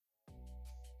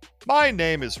My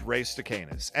name is Ray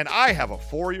Stacanis, and I have a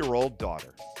 4-year-old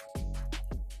daughter.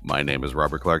 My name is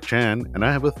Robert Clark Chan, and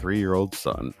I have a 3-year-old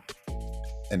son.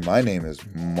 And my name is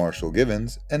Marshall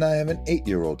Givens, and I have an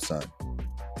 8-year-old son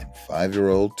and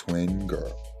 5-year-old twin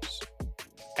girls.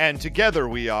 And together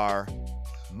we are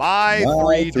My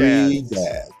Three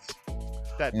Dads.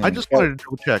 I just wanted to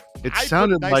double check. It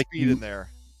sounded put a nice like beat in there.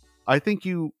 I think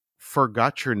you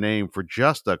forgot your name for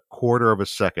just a quarter of a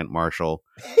second, Marshall.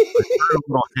 There's a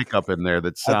little hiccup in there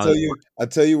that sounded. I'll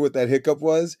tell you what that hiccup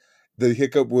was. The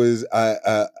hiccup was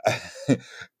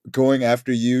going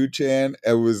after you, Chan.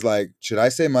 It was like, should I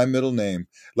say my middle name?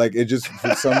 Like, it just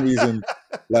for some reason,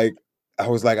 like I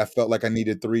was like, I felt like I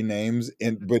needed 3 names,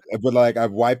 but like I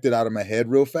wiped it out of my head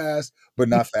real fast, but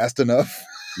not fast enough.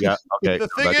 Yeah. Okay. The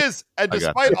thing is, and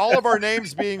despite all of our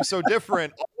names being so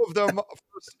different, all of them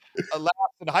first, last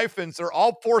and hyphens are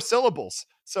all 4 syllables.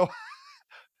 So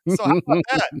how about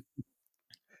that?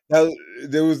 Now,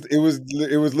 it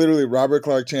was literally Robert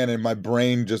Clark Chan, and my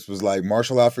brain just was like,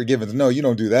 Marshall Alfred Givens. No, you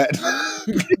don't do that.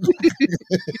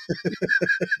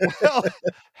 Well,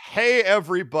 hey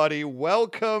everybody,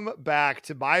 welcome back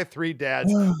to My Three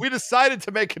Dads. We decided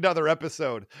to make another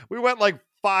episode. We went like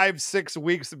 5-6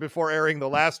 weeks before airing the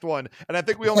last one, and I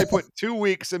think we only put 2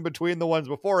 weeks in between the ones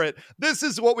before it. This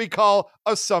is what we call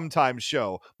a sometimes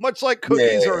show. Much like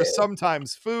cookies are a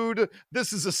sometimes food,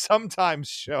 this is a sometimes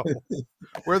show.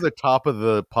 We're the top of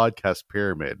the podcast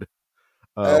pyramid.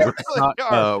 We're not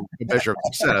a measure of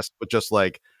success, but just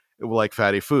like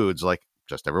fatty foods, like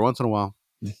just every once in a while.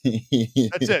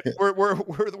 That's it. We're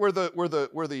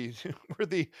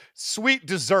the sweet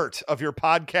dessert of your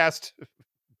podcast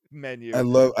menu. I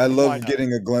love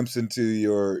getting a glimpse into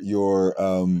your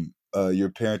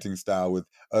parenting style with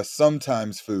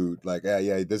sometimes food. Like,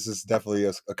 yeah, this is definitely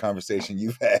a conversation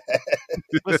you've had.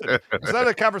 Listen, it's not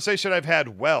a conversation I've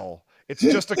had. Well, it's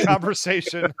just a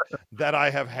conversation that I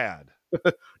have had.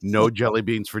 No jelly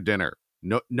beans for dinner.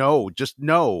 No, just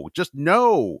no.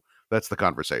 That's the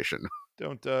conversation.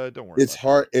 Don't worry. It's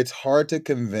hard to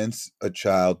convince a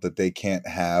child that they can't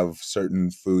have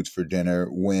certain foods for dinner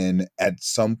when at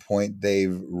some point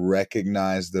they've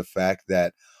recognized the fact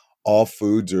that all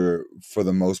foods are, for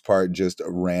the most part, just a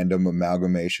random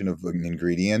amalgamation of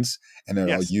ingredients, and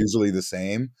they're all usually the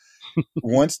same.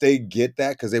 Once they get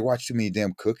that, because they watch too many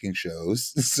damn cooking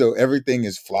shows, so everything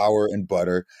is flour and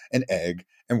butter and egg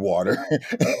and water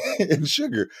and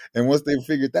sugar. And once they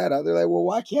figured that out, they're like, well,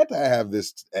 why can't I have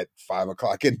this at 5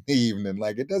 o'clock in the evening?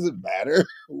 Like, it doesn't matter.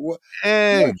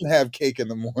 I can have cake in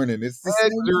the morning. It's the same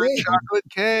thing. Chocolate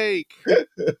cake.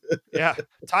 Yeah.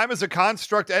 Time is a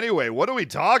construct anyway. What are we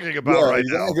talking about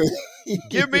now?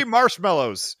 Give me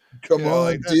marshmallows. Come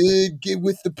on, dude, get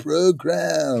with the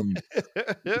program.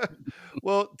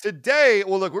 Well, today,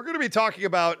 look, we're going to be talking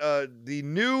about the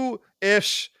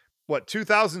new-ish,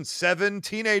 2007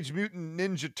 Teenage Mutant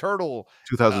Ninja Turtle.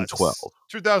 2012.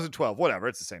 2012, whatever,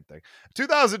 it's the same thing.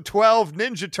 2012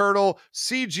 Ninja Turtle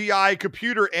CGI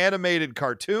computer animated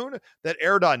cartoon that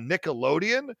aired on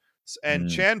Nickelodeon. And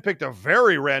Chan picked a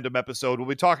very random episode. We'll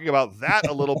be talking about that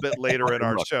a little bit later in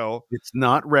our show. It's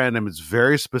not random. It's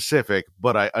very specific,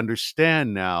 but I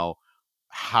understand now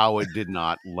how it did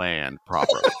not land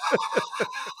properly.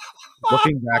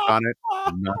 Looking back on it,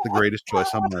 not the greatest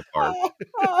choice on my part.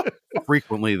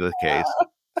 Frequently the case.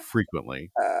 Frequently.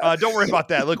 Don't worry about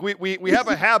that. Look, we have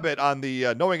a habit on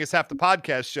the Knowing Is Half the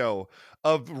Podcast show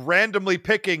of randomly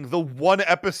picking the one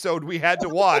episode we had to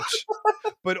watch,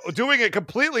 but doing it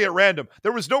completely at random.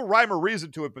 There was no rhyme or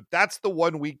reason to it, but that's the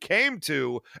one we came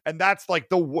to, and that's like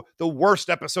the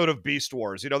worst episode of Beast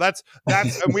Wars. You know, that's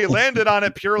and we landed on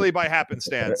it purely by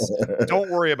happenstance. Don't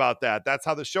worry about that. That's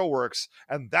how the show works,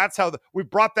 and that's how we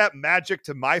brought that magic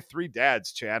to My Three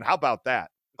Dads, Chan. How about that?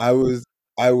 I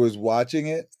was watching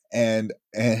it, and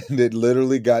it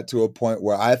literally got to a point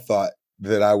where I thought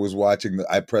that I was watching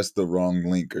I pressed the wrong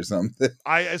link or something.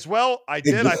 I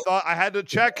did. I thought I had to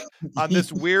check on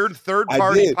this weird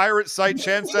third-party pirate site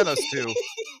Chan sent us to.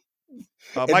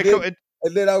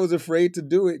 And then I was afraid to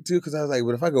do it too, because I was like,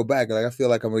 "But if I go back, like I feel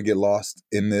like I'm going to get lost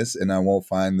in this, and I won't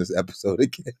find this episode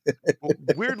again."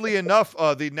 Weirdly enough,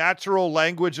 the natural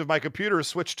language of my computer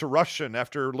switched to Russian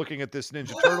after looking at this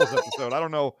Ninja Turtles episode. I don't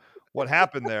know what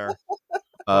happened there.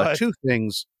 2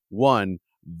 things. One,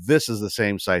 this is the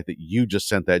same site that you just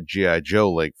sent that G.I.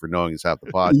 Joe link for Knowing Is Half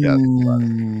the Podcast.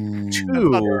 2, that's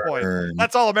not the point.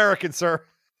 That's all American, sir.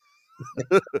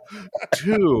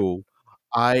 2,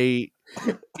 I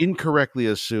incorrectly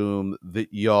assume that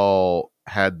y'all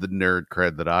had the nerd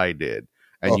cred that I did.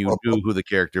 and you knew who the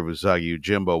character of Usagi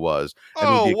Yojimbo was, and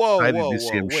would Oh, be whoa, excited whoa, to see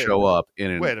whoa. him Wait a show minute. up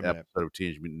in an Wait a minute. episode of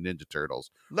Teenage Mutant Ninja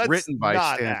Turtles, Let's written by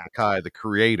not Stan act. Sakai, the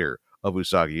creator of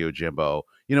Usagi Yojimbo.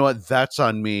 You know what? That's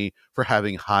on me for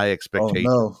having high Oh expectations.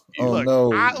 no! Oh Look,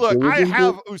 no! I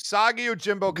have Usagi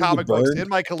Yojimbo get comic books burned? in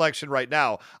my collection right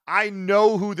now. I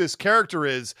know who this character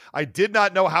is. I did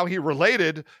not know how he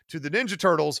related to the Ninja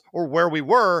Turtles or where we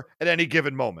were at any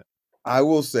given moment. I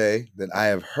will say that I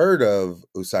have heard of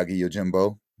Usagi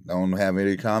Yojimbo. Don't have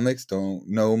any comics. Don't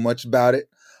know much about it.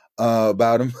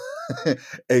 About him.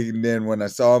 And then when I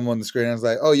saw him on the screen, I was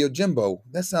like, "Oh, Yojimbo.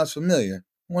 That sounds familiar.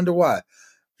 Wonder why."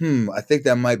 I think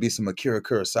that might be some Akira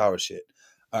Kurosawa shit.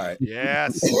 All right.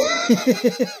 Yes.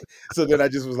 So then I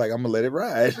just was like, I'm gonna let it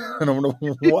ride. I don't know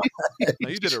why. No,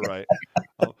 you did it right.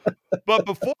 But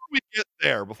before we get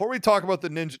there, before we talk about the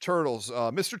Ninja Turtles,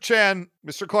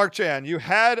 Mr. Clark Chan, you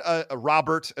had a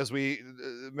Robert, as we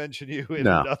mentioned you in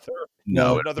No.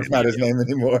 another It's not his video. name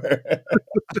anymore.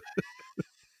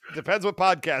 Depends what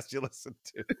podcast you listen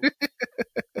to.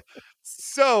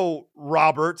 So,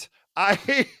 Robert,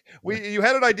 you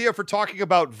had an idea for talking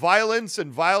about violence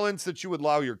and violence that you would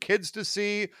allow your kids to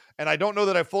see, and I don't know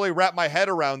that I fully wrap my head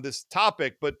around this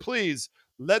topic, but please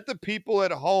let the people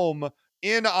at home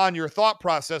in on your thought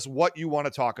process, what you want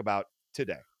to talk about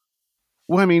today.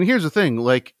 Well, I mean, here's the thing.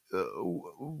 Like,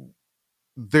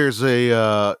 there's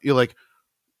a you're like,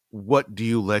 what do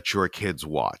you let your kids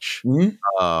watch?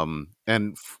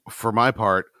 And for my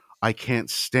part, I can't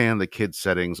stand the kids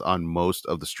settings on most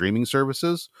of the streaming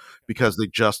services because they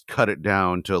just cut it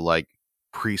down to like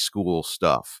preschool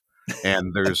stuff.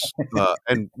 And there's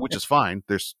and which is fine.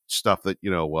 There's stuff that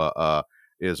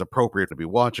is appropriate to be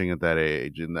watching at that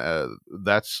age, and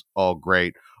that's all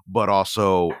great. But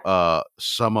also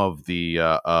some of the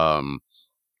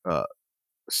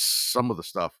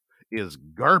stuff is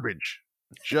garbage,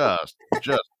 just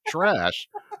trash.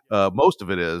 Most of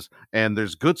it is, and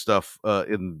there's good stuff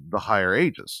in the higher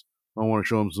ages. I want to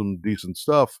show them some decent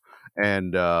stuff,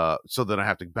 and so then I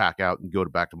have to back out and go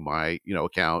back to my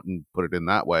account and put it in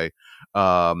that way.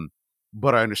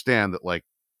 But I understand that like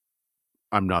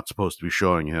I'm not supposed to be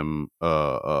showing him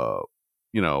Friday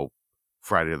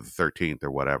the 13th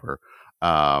or whatever.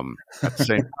 At the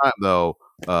same time, though,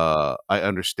 I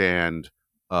understand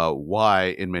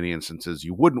why in many instances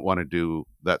you wouldn't want to do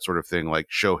that sort of thing, like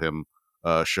show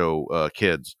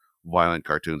kids violent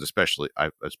cartoons, especially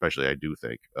I do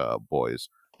think boys,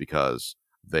 because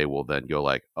they will then go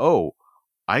like, oh,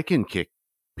 I can kick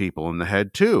people in the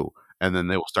head too, and then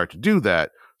they will start to do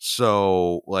that.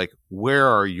 So like, where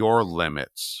are your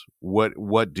limits?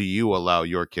 What do you allow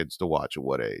your kids to watch at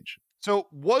what age? So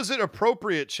was it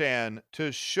appropriate, Chan,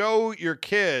 to show your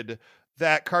kid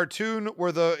that cartoon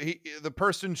where the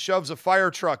person shoves a fire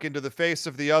truck into the face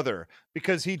of the other?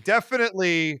 Because he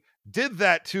definitely did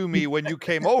that to me when you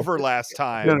came over last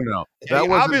time. No. That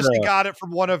obviously got it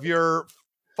from one of your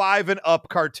 5 and up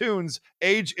cartoons,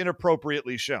 age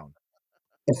inappropriately shown.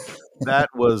 That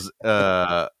was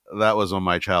on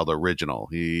My Child Original.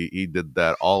 He did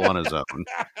that all on his own.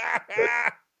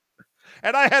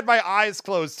 And I had my eyes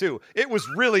closed too. It was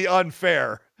really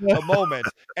unfair a moment,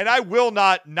 and I will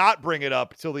not bring it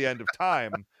up till the end of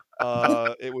time.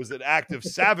 It was an act of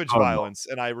savage violence,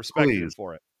 and I respected it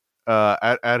for it.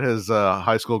 At his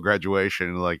high school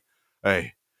graduation, like,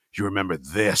 hey, you remember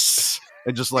this?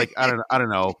 And just like I don't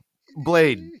know,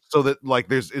 Blade, so that like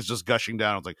it's just gushing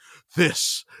down. It's like,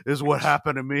 this is what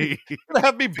happened to me.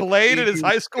 Have me Blade at his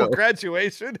high school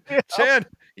graduation. Yep. Chan,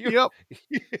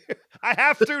 I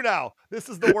have to now. This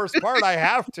is the worst part. I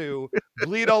have to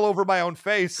bleed all over my own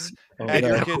face at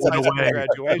your kid's high school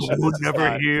graduation.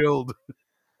 Never healed.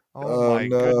 Oh my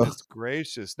goodness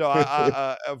gracious.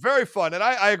 No, very fun. And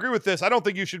I agree with this. I don't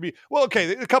think you should be. Well,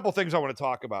 okay, a couple things I want to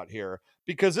talk about here,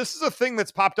 because this is a thing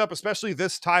that's popped up, especially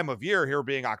this time of year here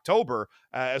being October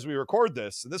as we record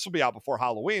this. And this will be out before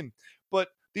Halloween. But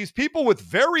these people with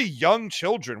very young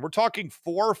children, we're talking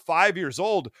 4 or 5 years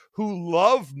old, who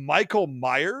love Michael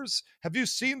Myers. Have you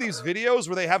seen these videos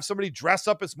where they have somebody dress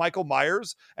up as Michael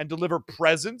Myers and deliver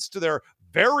presents to their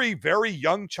very, very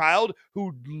young child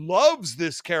who loves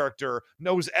this character,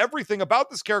 knows everything about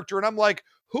this character? And I'm like,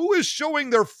 who is showing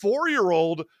their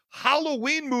 4-year-old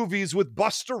Halloween movies with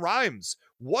Busta Rhymes?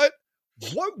 What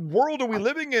world are we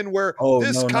living in where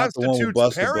this constitutes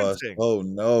parenting? Oh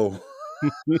no.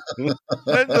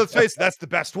 Let's face it, that's the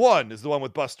best one, is the one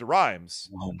with Busta Rhymes,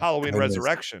 Halloween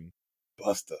Resurrection.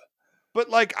 Busta. But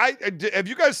like, have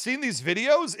you guys seen these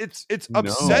videos? It's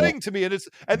upsetting to me, and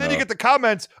then you get the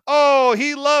comments. Oh,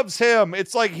 he loves him.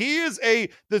 It's like he is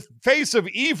the face of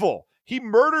evil. He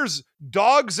murders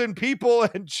dogs and people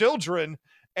and children,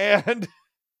 and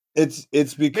It's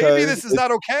Maybe because this is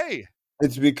not okay.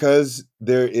 it's because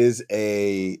there is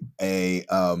there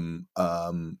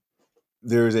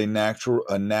is a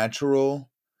natural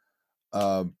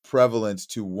prevalence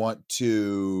to want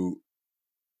to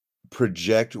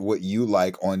project what you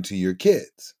like onto your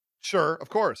kids, Sure, of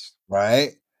course.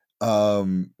 right?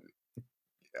 Um,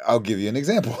 I'll give you an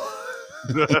example.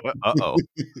 Uh-oh.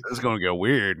 This is going to get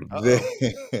weird. Uh-oh.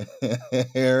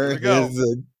 There we go.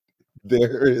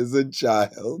 there is a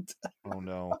child. Oh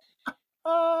no.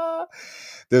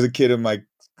 There's a kid in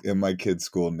my kid's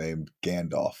school named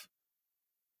Gandalf.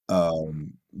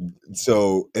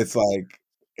 So it's like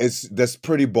that's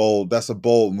pretty bold. That's a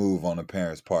bold move on a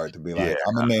parent's part to be like, Yeah.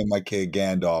 I'm gonna name my kid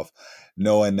Gandalf,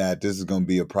 knowing that this is gonna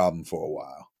be a problem for a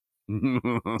while.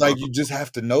 Like you just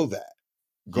have to know that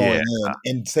going in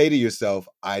and say to yourself,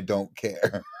 I don't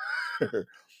care.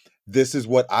 This is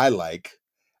what I like.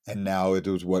 And now it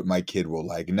is what my kid will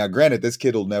like. Now, granted, this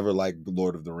kid will never like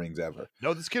Lord of the Rings ever.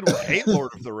 No, this kid will hate Lord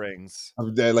of the Rings.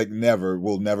 They're like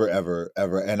will never, ever,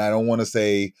 ever. And I don't want to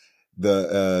say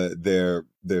their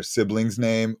sibling's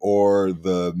name or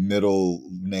the middle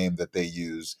name that they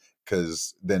use,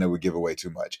 because then it would give away too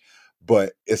much.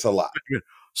 But it's a lot.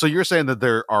 So you're saying that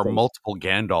there are multiple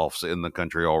Gandalfs in the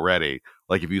country already?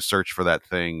 Like if you search for that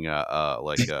thing, how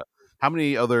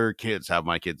many other kids have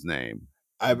my kid's name?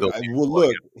 Well,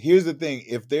 look, here's the thing.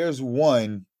 If there's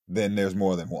one, then there's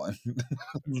more than one.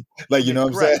 Like, you know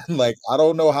what I'm saying? Like, I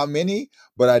don't know how many,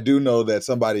 but I do know that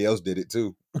somebody else did it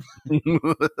too.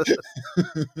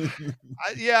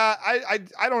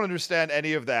 I don't understand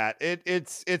any of that.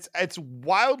 It's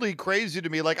wildly crazy to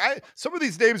me. Like some of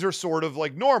these names are sort of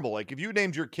like normal. Like if you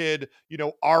named your kid,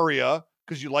 Arya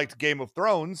because you liked Game of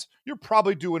Thrones, you're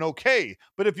probably doing okay.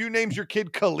 But if you named your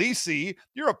kid Khaleesi,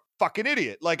 you're a fucking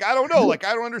idiot. Like, I don't know. Like,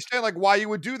 I don't understand like why you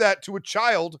would do that to a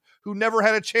child who never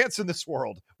had a chance in this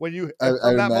world. When you I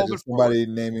imagine somebody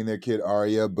naming their kid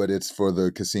Arya, but it's for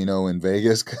the casino in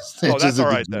Vegas because they're that's all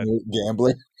right then.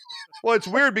 Gambler. Well, it's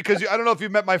weird because I don't know if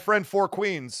you've met my friend Four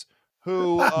Queens,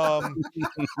 who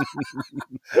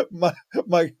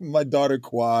my daughter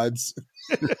Quads.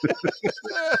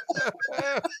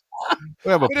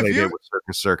 We have a play date with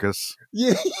Circus.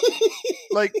 Yeah.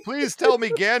 Like, please tell me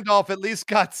Gandalf at least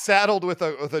got saddled with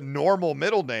a normal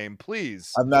middle name,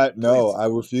 please. I'm not. No, I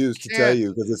refuse to tell you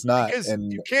because it's not. Because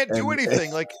you can't do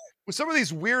anything. Like with some of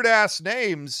these weird ass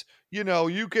names, you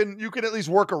can at least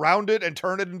work around it and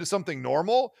turn it into something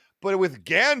normal. But with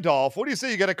Gandalf, what do you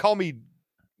say? You got to call me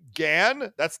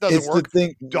Gan? That doesn't work.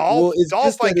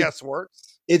 Dolph, I guess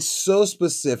works. It's so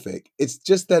specific. It's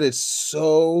just that it's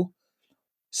so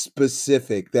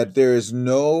specific that there's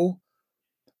no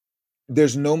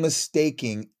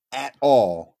mistaking at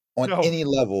all on any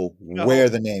level where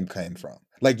the name came from.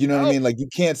 Like, you know what I mean? Like, you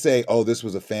can't say, oh, this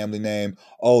was a family name.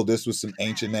 Oh, this was some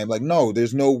ancient name. Like, no,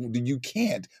 you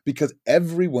can't, because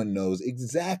everyone knows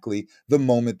exactly the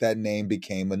moment that name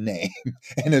became a name.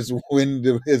 And it's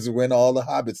when all the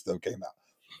Hobbit stuff came out.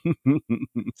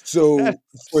 So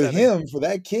for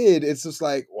that kid, it's just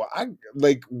like, well,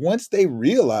 once they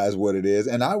realize what it is,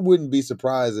 and I wouldn't be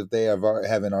surprised if they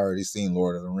haven't already seen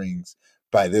Lord of the Rings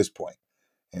by this point.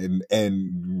 And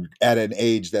at an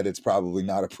age that it's probably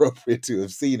not appropriate to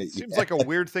have seen it. Seems like a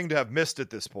weird thing to have missed at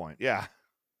this point. Yeah.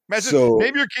 Imagine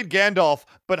name your kid Gandalf,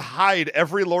 but hide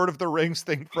every Lord of the Rings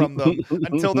thing from them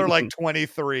until they're like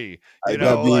 23.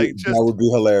 That would be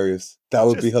hilarious. That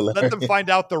would be hilarious. Let them find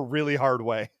out the really hard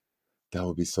way. That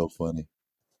would be so funny.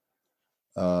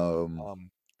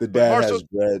 The dad has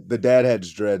dreads. The dad has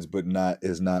dreads, but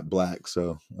is not black.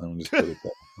 So I'm just put it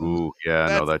that. Ooh,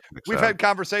 yeah, we've had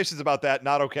conversations about that.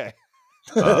 Not okay.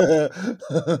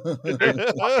 The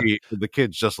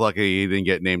kid's just lucky he didn't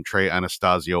get named Trey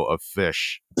Anastasio of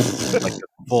Fish. Like the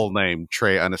full name,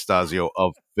 Trey Anastasio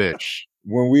of Fish.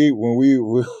 When we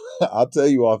I'll tell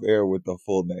you off air with the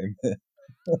full name.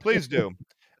 Please do.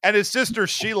 And his sister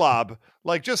Shelob,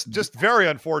 like just very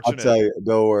unfortunate. I'll tell you,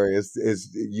 don't worry. It's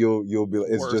you'll be.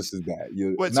 It's worse. Just as bad.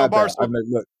 Wait, so Marcel,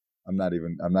 look, I'm not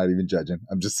even judging.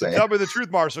 I'm just saying. Tell me the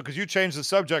truth, Marcel, because you changed the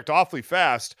subject awfully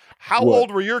fast. How old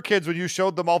were your kids when you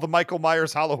showed them all the Michael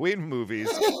Myers Halloween movies?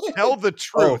 Tell the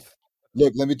truth.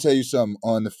 Look, let me tell you something.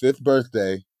 On the 5th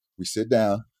birthday, we sit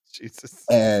down, Jesus,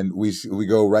 and we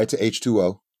go right to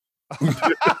H2O.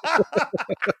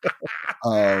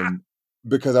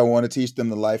 Because I want to teach them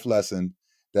the life lesson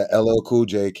that LL Cool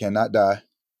J cannot die.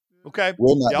 Okay.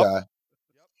 Will not die.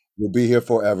 Will be here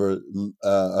forever,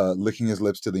 licking his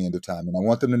lips to the end of time. And I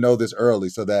want them to know this early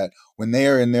so that when they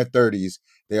are in their 30s,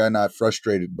 they are not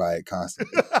frustrated by it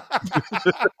constantly.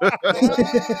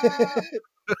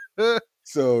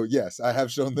 So yes, I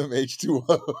have shown them H2O.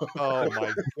 Oh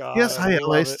my god! Yes, I ILA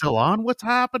love is it. still on. What's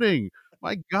happening?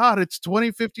 My God, it's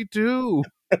 2052.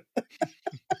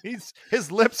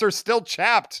 His lips are still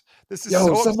chapped. This is Yo,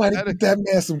 so somebody upsetting. get that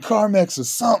man some Carmex or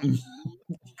something.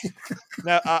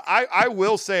 Now, I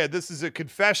will say this is a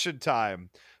confession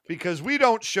time because we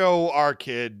don't show our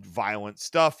kid violent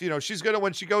stuff. You know, she's gonna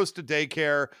when she goes to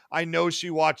daycare. I know she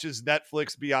watches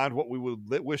Netflix beyond what we would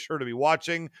wish her to be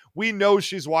watching. We know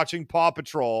she's watching Paw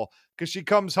Patrol because she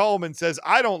comes home and says,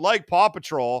 "I don't like Paw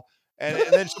Patrol," and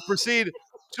then she'll proceed.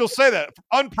 She'll say that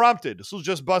unprompted. She'll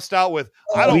just bust out with,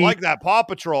 "I don't We like that Paw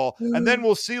Patrol," and then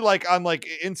we'll see like on like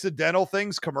incidental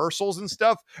things, commercials and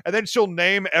stuff, and then she'll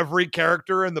name every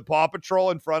character in the Paw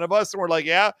Patrol in front of us, and we're like,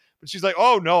 "Yeah," but she's like,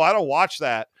 "Oh no, I don't watch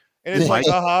that," and it's like,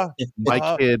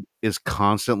 my kid is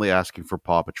constantly asking for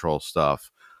Paw Patrol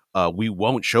stuff. We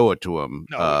won't show it to him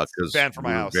No, it's because banned from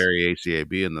my we're house. very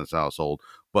ACAB in this household.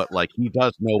 But like, he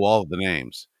does know all of the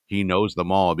names. He knows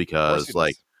them all Of course because he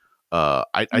like, does.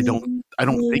 I don't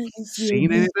think he's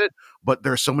seen any of it. But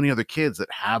there's so many other kids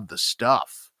that have the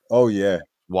stuff Oh yeah,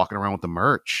 walking around with the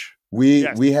merch.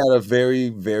 Yes. we had a very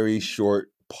very short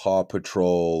Paw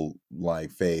Patrol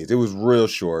like phase. It was real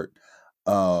short.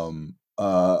 Um,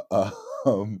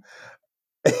 um,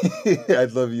 I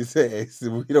love you say AC.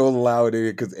 We don't allow it in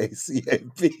because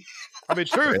ACAB. I mean, truth.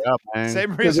 Straight up, man.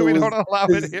 Same reason we don't allow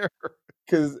it here.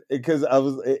 Because I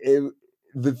was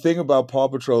the thing about Paw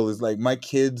Patrol is like my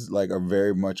kids like are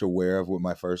very much aware of what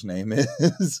my first name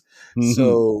is. Mhm.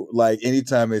 So like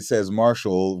anytime it says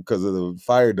Marshall because of the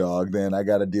fire dog, then I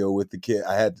got to deal with the kid.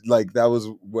 I had like that was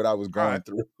what I was going right.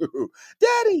 through.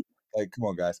 Daddy, like come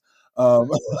on guys.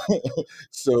 Um,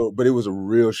 so but it was a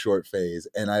real short phase,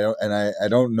 and I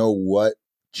don't know what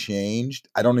changed.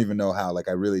 I don't even know how. Like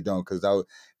I really don't because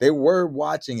they were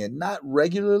watching it not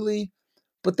regularly,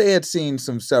 but they had seen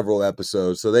several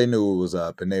episodes, so they knew it was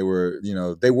up, and they were,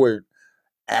 they were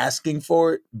asking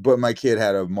for it. But my kid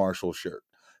had a Marshall shirt,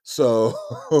 so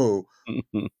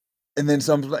and then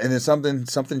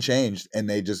something changed, and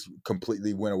they just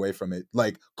completely went away from it.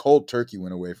 Like cold turkey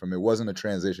went away from it. It wasn't a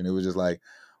transition. It was just like,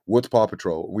 what's Paw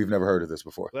Patrol? We've never heard of this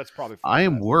before. That's probably for I the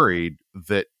am best. worried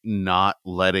that not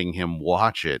letting him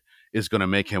watch it is going to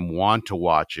make him want to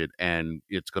watch it, and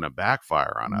it's going to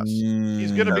backfire on us.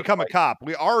 He's going to become a cop.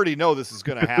 We already know this is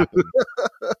going to happen.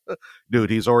 Dude,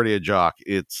 he's already a jock.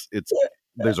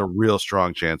 There's a real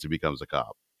strong chance he becomes a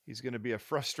cop. He's going to be a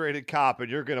frustrated cop,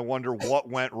 and you're going to wonder what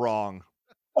went wrong.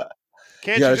 You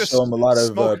Can't gotta you just show him a lot of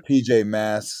smoke? PJ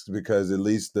Masks because at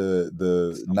least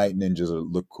the night ninjas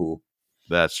look cool.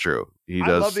 That's true. He I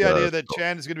does. love the idea that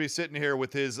Chan is going to be sitting here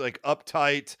with his like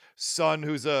uptight son,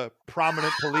 who's a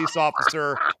prominent police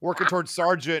officer working towards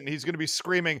sergeant, and he's going to be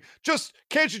screaming, "Just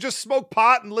can't you just smoke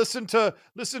pot and listen to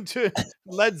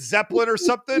Led Zeppelin or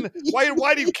something?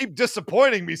 Why do you keep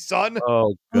disappointing me, son?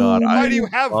 Oh God! Why I do you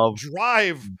have love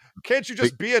drive? Can't you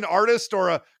just be an artist or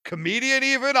a comedian?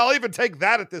 Even I'll even take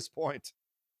that at this point.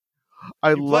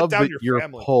 I You've let love down that your your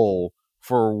family." pull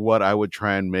for what I would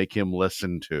try and make him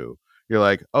listen to. You're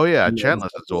like, oh yeah, Chen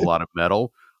listens to a lot of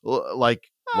metal, like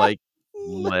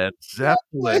Led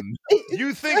Zeppelin.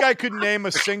 You think I could name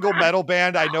a single metal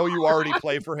band? I know you already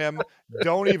play for him.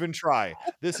 Don't even try.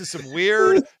 This is some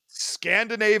weird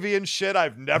Scandinavian shit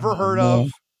I've never heard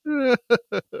of. I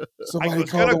Somebody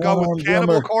was call gonna the go one-armed with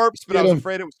Cannibal drummer. Corpse, but I Get was him.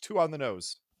 afraid it was too on the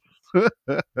nose.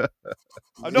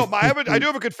 No, I do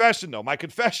have a confession though. My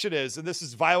confession is, and this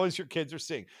is violence your kids are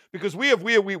seeing, because we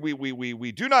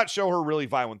do not show her really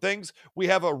violent things. We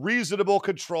have a reasonable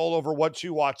control over what she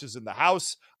watches in the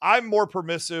house. I'm more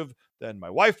permissive than my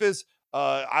wife is.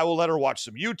 I will let her watch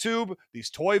some YouTube, these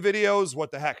toy videos,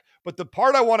 what the heck. But the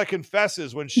part I want to confess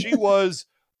is when she was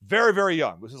very, very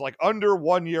young, this is like under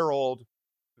 1 year old,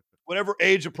 whatever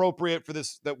age appropriate for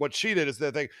this, that what she did is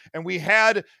the thing. And we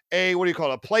had a, what do you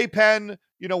call it? A playpen,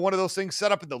 one of those things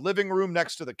set up in the living room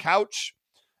next to the couch.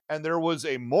 And there was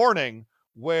a morning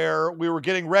where we were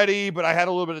getting ready, but I had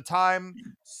a little bit of time.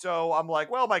 So I'm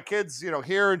like, well, my kid's,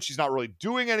 here and she's not really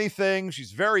doing anything.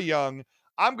 She's very young.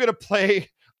 I'm going to play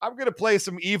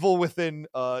some Evil Within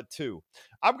 2.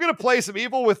 I'm going to play some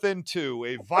Evil Within 2,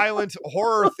 a violent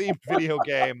horror themed video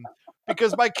game,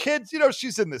 because my kids,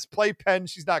 she's in this playpen.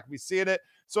 She's not going to be seeing it.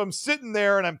 So I'm sitting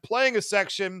there and I'm playing a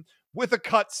section with a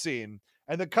cutscene.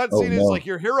 And the cutscene is like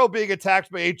your hero being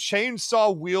attacked by a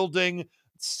chainsaw wielding,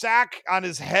 sack on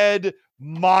his head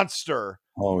monster.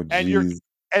 Oh, and geez.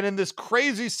 And in this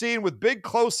crazy scene with big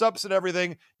close-ups and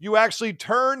everything, you actually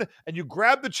turn and you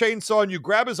grab the chainsaw and you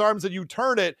grab his arms and you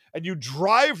turn it and you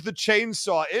drive the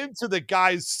chainsaw into the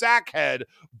guy's sack head.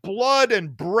 Blood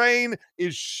and brain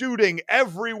is shooting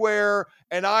everywhere.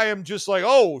 And I am just like,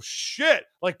 oh shit,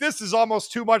 like this is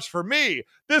almost too much for me.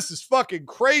 This is fucking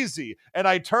crazy. And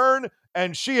I turn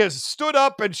and she has stood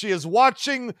up and she is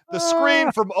watching the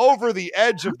screen from over the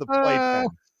edge of the playpen.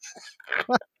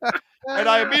 And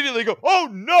I immediately go, oh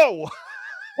no,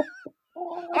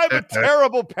 I'm a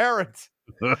terrible parent.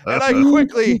 And I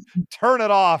quickly turn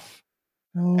it off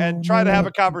and try to have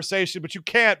a conversation, but you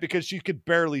can't because she could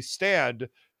barely stand.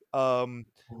 And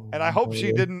I hope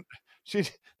she didn't.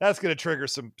 That's going to trigger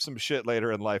some shit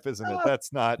later in life, isn't it?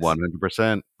 That's not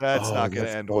 100%. That's not going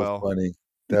to end so well. Funny.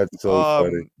 That's so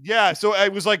funny. Yeah, so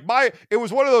it was like it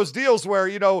was one of those deals where,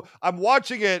 I'm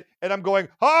watching it and I'm going,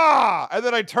 ah, and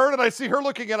then I turn and I see her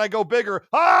looking and I go bigger,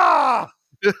 ah.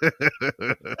 It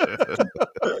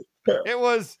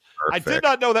was, perfect. I did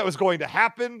not know that was going to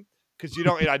happen because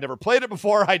I never played it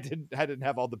before. I didn't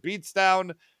have all the beats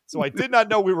down. So I did not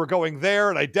know we were going there.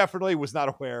 And I definitely was not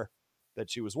aware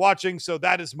that she was watching. So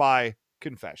that is my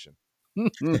confession.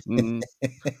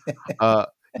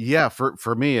 Yeah,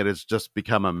 for me, it has just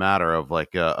become a matter of like,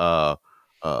 I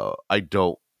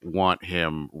don't want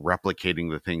him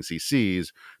replicating the things he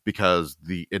sees because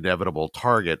the inevitable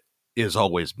target is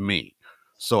always me.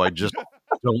 So I just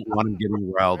don't want him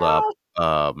getting riled up.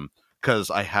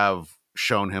 Because I have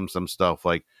shown him some stuff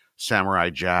like Samurai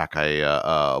Jack.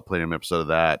 I played an episode of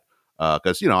that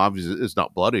because obviously it's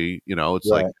not bloody. It's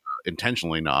like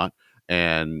intentionally not,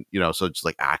 and so it's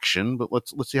like action. But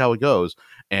let's see how it goes.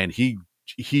 And he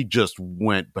just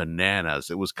went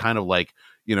bananas. It was kind of like,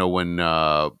 when,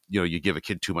 you give a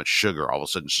kid too much sugar, all of a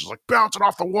sudden it's just like bouncing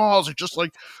off the walls and just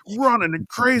like running and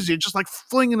crazy and just like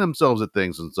flinging themselves at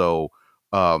things. And so,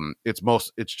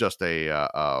 it's just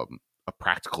a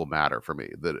practical matter for me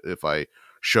that if I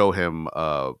show him,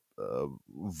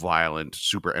 violent,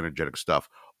 super energetic stuff,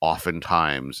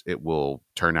 oftentimes it will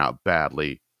turn out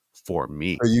badly for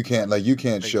me. Or you can't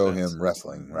show him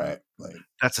wrestling, right? Like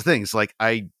that's the thing. It's like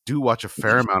I do watch a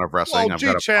fair amount of wrestling. Well,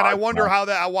 gee, Chan, I wonder how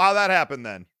that happened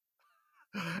then.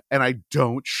 And I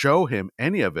don't show him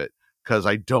any of it because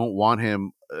I don't want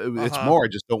him. It's more I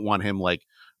just don't want him like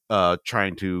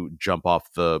trying to jump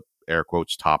off the air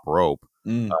quotes top rope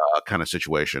kind of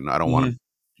situation. I don't want him,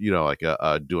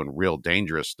 doing real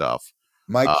dangerous stuff.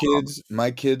 My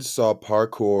kids saw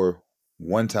parkour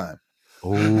one time.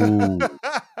 Oh.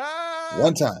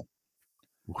 One time.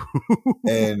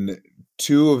 And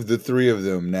 2 of the 3 of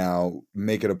them now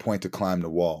make it a point to climb the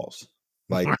walls.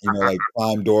 Like, like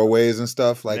climb doorways and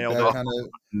stuff like that kind of.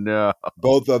 No.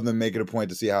 Both of them make it a point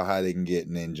to see how high they can get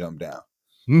and then jump down.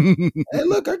 Hey,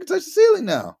 look, I can touch the ceiling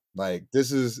now. Like,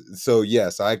 this is so,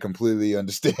 yes, I completely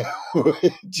understand what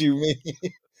you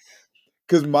mean.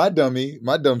 Because my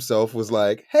dumb self was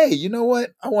like, hey, you know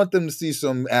what? I want them to see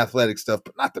some athletic stuff,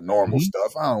 but not the normal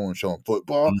stuff. I don't want to show them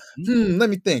football. Let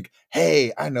me think.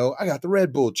 Hey, I know. I got the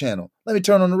Red Bull channel. Let me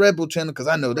turn on the Red Bull channel because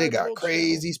I know they got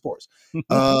crazy sports.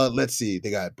 Let's see.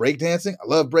 They got breakdancing. I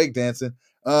love breakdancing.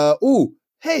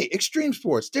 Hey, extreme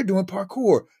sports. They're doing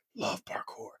parkour. Love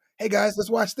parkour. Hey, guys, let's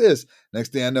watch this.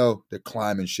 Next thing I know, they're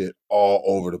climbing shit all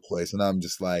over the place. And I'm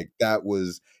just like,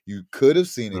 you could have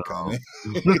seen it coming.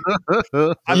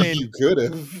 I mean, you could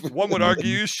have. One would argue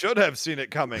you should have seen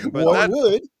it coming, but one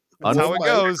would. That's how it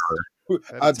goes.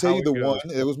 I'll tell you the one.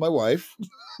 It was my wife.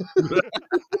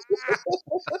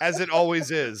 As it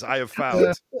always is, I have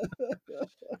found.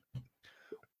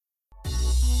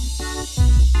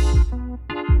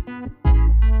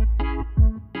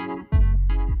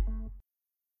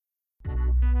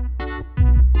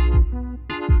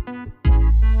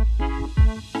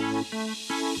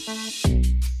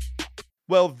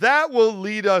 Well, that will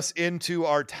lead us into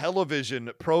our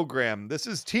television program. This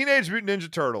is Teenage Mutant Ninja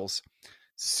Turtles,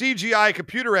 CGI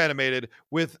computer animated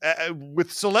with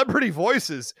celebrity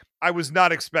voices. I was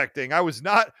not expecting. I was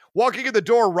not walking in the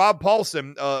door. Rob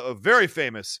Paulsen, a very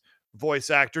famous voice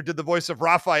actor, did the voice of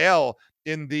Raphael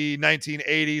in the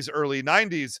 1980s, early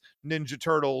 90s Ninja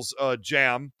Turtles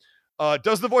jam.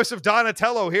 Does the voice of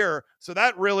Donatello here. So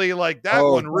that really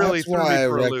one really threw me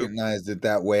for a loop. I recognized it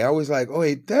that way. I was like, oh,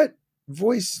 wait, that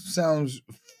voice sounds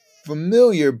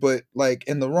familiar, but like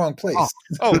in the wrong place.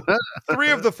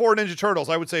 3 of the 4 Ninja Turtles,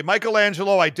 I would say.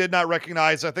 Michelangelo, I did not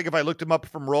recognize. I think if I looked him up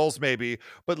from roles, maybe.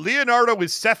 But Leonardo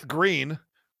is Seth Green,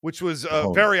 which was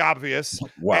very obvious.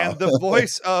 Wow. And the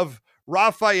voice of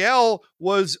Raphael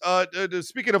was,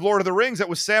 speaking of Lord of the Rings, that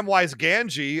was Samwise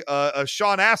Gamgee,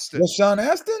 Sean Astin. Was Sean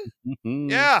Astin?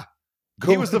 Yeah.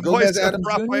 He was the voice of Adams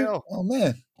Jr.? Raphael. Oh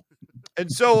man. And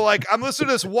so, like, I'm listening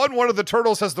to this one of the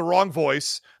turtles has the wrong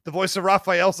voice. The voice of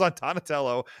Raphael's on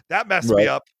Donatello. That messed me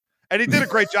up. And he did a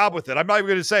great job with it. I'm not even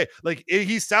going to say, like,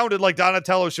 he sounded like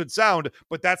Donatello should sound,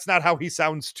 but that's not how he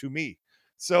sounds to me.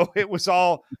 So it was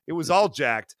all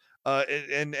jacked.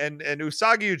 And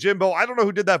Usagi Yojimbo, I don't know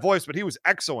who did that voice, but he was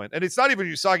excellent. And it's not even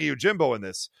Usagi Yojimbo in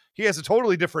this. He has a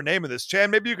totally different name in this.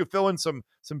 Chan, maybe you could fill in some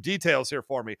details here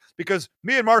for me, because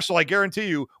me and Marshall, I guarantee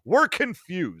you, we're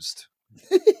confused.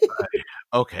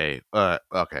 Okay.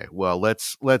 Well,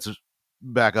 let's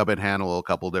back up and handle a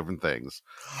couple different things.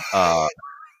 I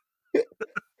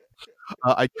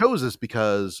chose this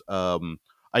because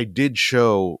I did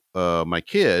show my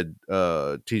kid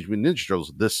Teenage Mutant Ninja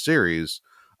Turtles this series,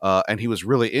 and he was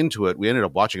really into it. We ended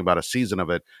up watching about a season of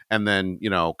it, and then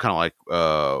kind of like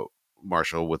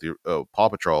Marshall with your Paw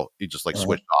Patrol, he just like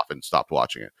switched off and stopped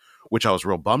watching it, which I was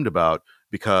real bummed about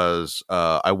because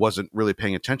I wasn't really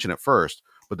paying attention at first.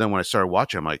 But then when I started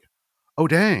watching, I'm like, oh,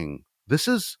 dang, this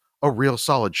is a real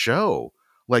solid show.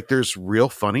 Like, there's real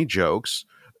funny jokes.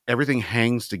 Everything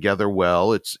hangs together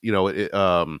well. It's, there's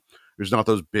not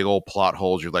those big old plot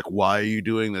holes. You're like, why are you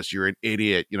doing this? You're an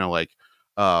idiot.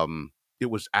 It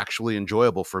was actually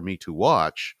enjoyable for me to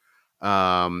watch.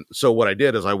 So what I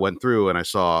did is I went through and I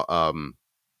saw,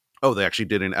 they actually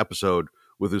did an episode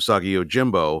with Usagi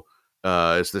Yojimbo.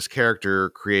 It's this character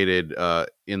created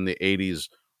in the 80s,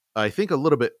 I think a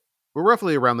little bit,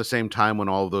 roughly around the same time when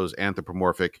all of those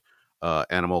anthropomorphic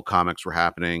animal comics were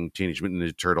happening. Teenage Mutant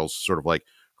Ninja Turtles sort of like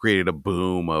created a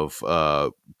boom of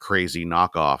crazy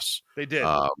knockoffs. They did.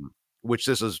 Which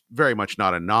this is very much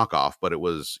not a knockoff, but it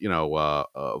was,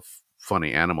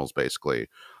 funny animals, basically.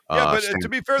 Yeah, but to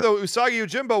be fair, though, Usagi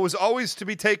Yojimbo was always to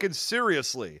be taken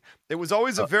seriously. It was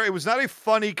always it was not a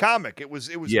funny comic. It was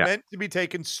meant to be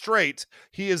taken straight.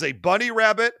 He is a bunny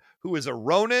rabbit who is a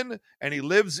Ronin, and he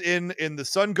lives in the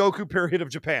Son Goku period of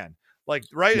Japan. Like,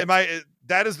 right? Yes.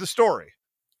 That is the story.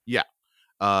 Yeah.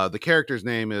 The character's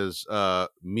name is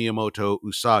Miyamoto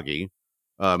Usagi.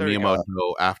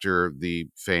 Miyamoto, after the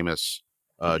famous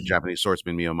Japanese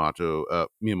swordsman Miyamoto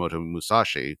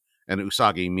Musashi, and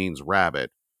Usagi means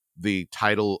rabbit. The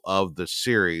title of the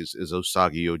series is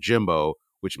Usagi Yojimbo,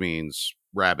 which means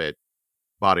rabbit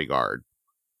bodyguard,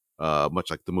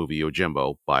 much like the movie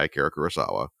Yojimbo by Akira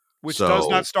Kurosawa. Which does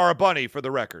not star a bunny, for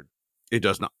the record. It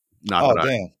does not. Oh,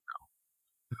 damn.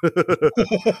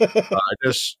 I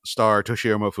just star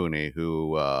Toshiro Mifune,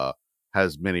 who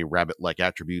has many rabbit-like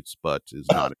attributes, but is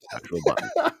not an actual bunny.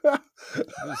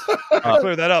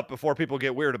 Clear that up before people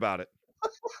get weird about it.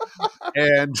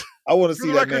 And I want to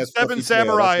see that man. Seven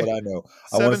Samurai. That's what I know.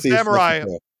 Seven Samurai.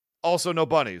 Also, no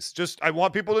bunnies. Just, I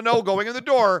want people to know going in the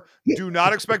door, do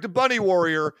not expect a bunny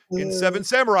warrior in Seven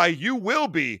Samurai. You will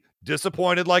be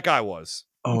disappointed like I was.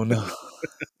 Oh, no.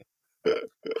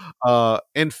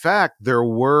 In fact, there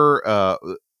were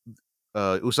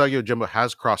Usagi Yojimbo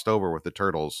has crossed over with the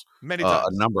Turtles many times,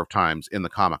 a number of times in the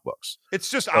comic books.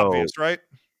 It's just obvious, right?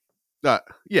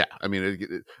 Yeah, I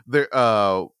mean,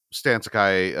 Stan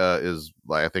Sakai is,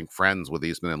 like, I think, friends with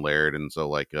Eastman and Laird, and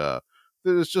so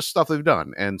there's just stuff they've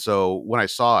done. And so when I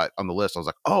saw it on the list, I was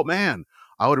like, oh man,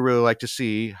 I would really like to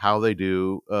see how they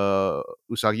do Usagi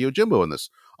Yojimbo in this.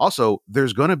 Also,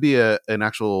 there's going to be an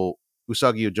actual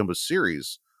Usagi Yojimbo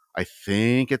series. I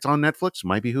think it's on Netflix,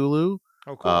 might be Hulu.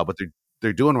 Oh, cool. But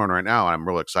they're doing one right now, and I'm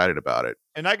really excited about it.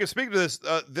 And I can speak to this.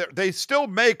 They still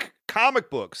make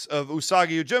comic books of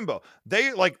Usagi Yojimbo.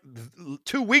 They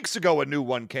 2 weeks ago, a new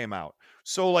one came out.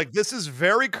 So this is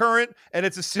very current, and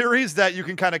it's a series that you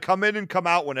can kind of come in and come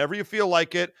out whenever you feel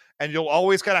like it, and you'll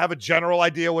always kind of have a general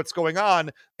idea what's going on.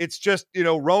 It's just,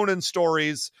 Ronin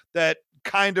stories that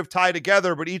kind of tie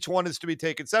together, but each one is to be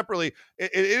taken separately.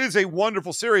 It is a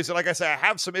wonderful series, and like I said, I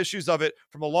have some issues of it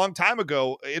from a long time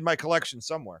ago in my collection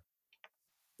somewhere.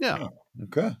 Yeah.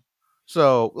 Okay.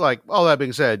 So, all that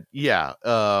being said, yeah,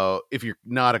 if you're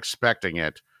not expecting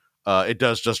it, it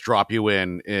does just drop you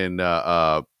in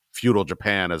feudal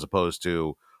Japan as opposed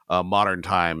to modern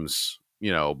times,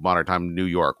 modern time New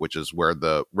York, which is where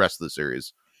the rest of the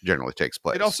series generally takes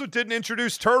place. It also didn't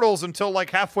introduce turtles until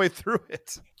halfway through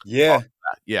it. Yeah.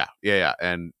 Yeah.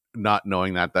 And not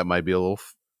knowing that might be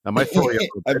that might throw you.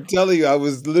 I'm telling you, I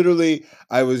was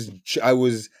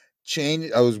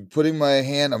putting my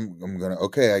hand. I'm gonna.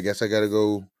 Okay, I guess I gotta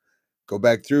go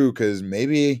back through, because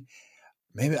maybe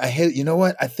I had. You know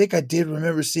what? I think I did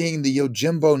remember seeing the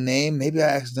Yojimbo name. Maybe I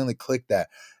accidentally clicked that.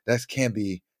 This can't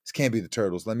be the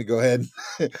Turtles. Let me go ahead.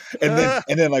 and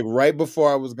then right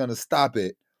before I was gonna stop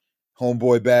it,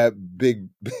 homeboy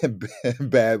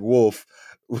bad wolf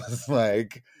was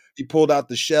like, he pulled out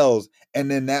the shells,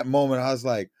 and then that moment I was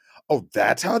like, "Oh,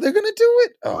 that's how they're gonna do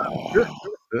it."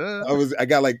 Oh, I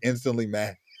got like instantly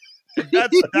mad. And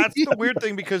that's the weird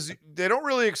thing, because they don't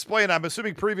really explain. I'm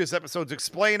assuming previous episodes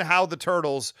explain how the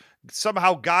turtles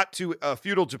somehow got to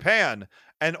feudal Japan,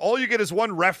 and all you get is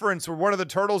one reference where one of the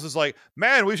turtles is like,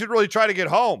 "Man, we should really try to get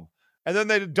home," and then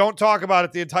they don't talk about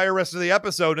it the entire rest of the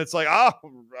episode. And it's like, oh,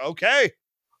 okay.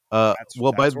 Well,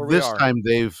 by that's where we this are. time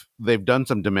they've done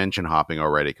some dimension hopping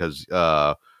already, because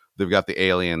they've got the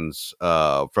aliens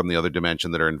from the other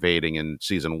dimension that are invading in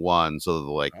season 1. So they're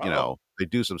like, they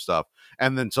do some stuff,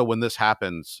 and then so when this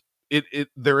happens, it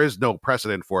there is no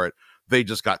precedent for it. They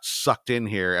just got sucked in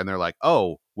here, and they're like,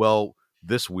 oh, well,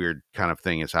 this weird kind of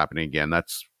thing is happening again.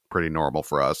 That's pretty normal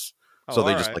for us. So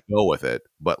they just like go with it.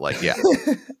 But like, yeah,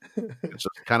 it's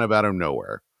just kind of out of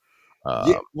nowhere.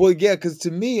 Because to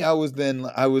me, I was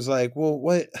like, well,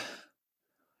 what?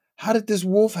 How did this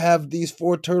wolf have these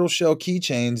 4 turtle shell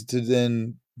keychains to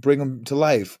then bring them to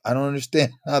life? I don't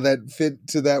understand how that fit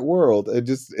to that world. It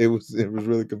was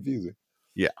really confusing.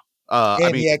 Yeah.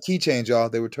 And he had keychains, y'all.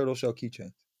 They were turtle shell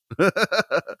keychains.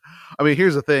 I mean,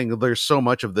 here's the thing. There's so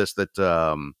much of this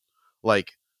that,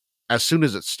 like, as soon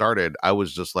as it started, I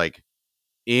was just like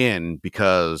in,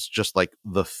 because just like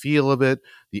the feel of it,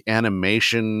 the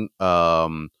animation,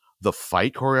 the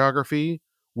fight choreography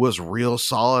was real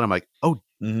solid. I'm like, oh,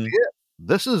 yeah,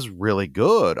 this is really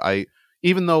good.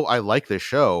 Even though I like this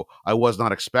show, I was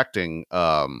not expecting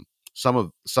some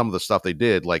of the stuff they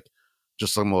did, like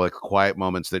just some like quiet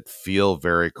moments that feel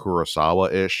very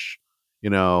Kurosawa-ish,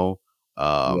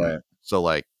 Right. So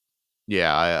like,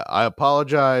 yeah, I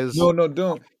apologize. No,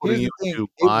 don't. Here's the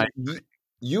thing.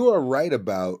 You are right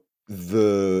about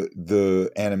the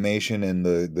animation and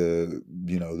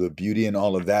the beauty and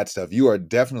all of that stuff. You are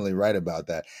definitely right about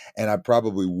that. And I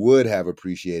probably would have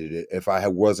appreciated it if I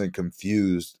wasn't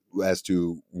confused as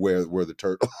to where were the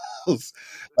turtles.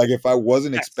 Like if I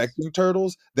wasn't expecting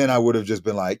turtles, then I would have just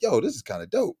been like, yo, this is kind of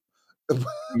dope.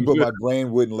 But my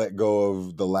brain wouldn't let go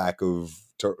of the lack of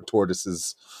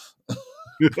tortoises.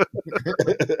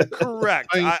 Correct.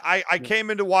 I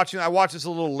came into watching. I watched this a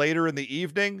little later in the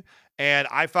evening, and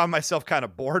I found myself kind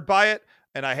of bored by it.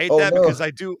 And I hate that because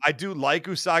I do like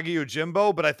Usagi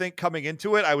Yojimbo, but I think coming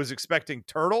into it, I was expecting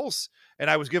turtles, and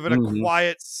I was given a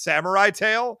quiet samurai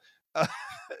tale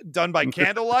done by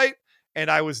candlelight, and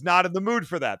I was not in the mood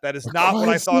for that. That is not what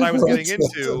I thought I was getting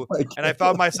into, and I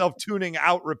found myself tuning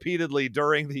out repeatedly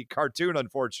during the cartoon,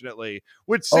 unfortunately,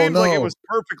 which seems like it was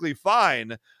perfectly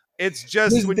fine. It's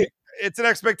just it's an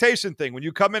expectation thing. When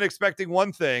you come in expecting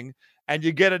one thing and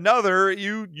you get another,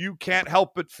 you can't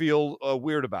help but feel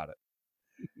weird about it.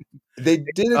 They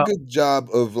did a good job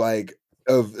of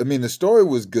the story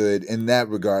was good in that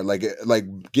regard. Like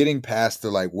getting past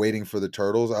the waiting for the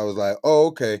turtles, I was like, oh,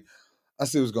 okay, I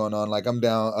see what's going on. Like I'm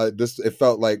down. It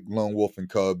felt like Lone Wolf and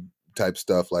Cub type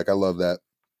stuff. Like I love that,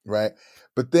 right?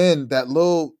 But then that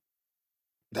little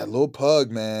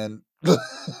pug, man.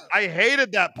 I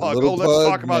hated that pug. Oh, let's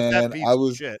talk about that piece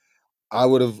of shit. I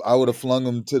would have flung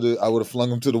him to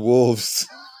the wolves.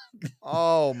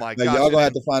 Oh my god! Y'all gonna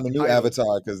have to find a new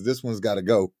avatar because this one's got to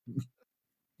go.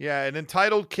 Yeah, an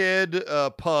entitled kid,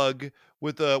 pug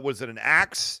with an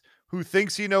axe, who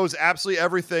thinks he knows absolutely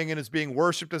everything and is being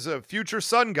worshipped as a future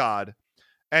sun god,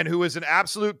 and who is an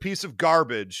absolute piece of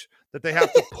garbage that they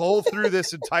have to pull through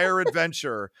this entire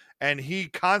adventure. And he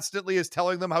constantly is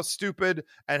telling them how stupid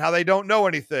and how they don't know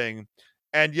anything.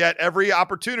 And yet every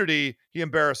opportunity he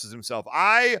embarrasses himself.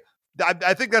 I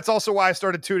think that's also why I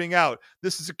started tuning out.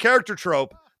 This is a character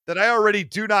trope that I already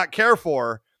do not care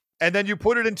for. And then you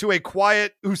put it into a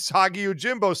quiet Usagi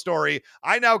Yojimbo story.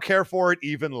 I now care for it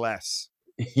even less.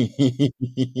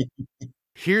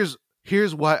 Here's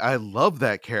why I love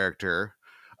that character.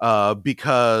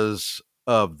 Because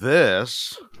of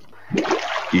this.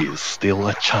 He is still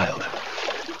a child.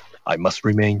 I must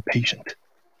remain patient.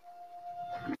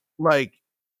 Like,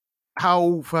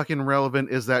 how fucking relevant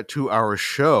is that to our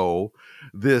show?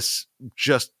 This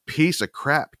just piece of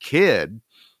crap kid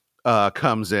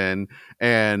comes in,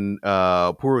 and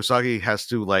poor Usagi has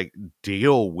to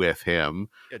deal with him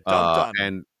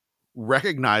and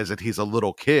recognize that he's a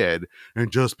little kid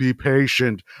and just be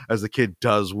patient as the kid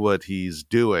does what he's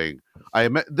doing.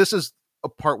 This is a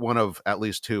part 1 of at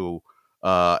least 2,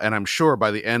 and I'm sure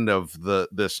by the end of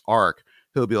this arc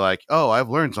he'll be like, oh, I've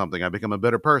learned something, I've become a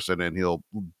better person, and he'll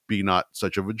be not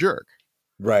such of a jerk.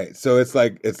 Right. So it's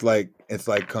like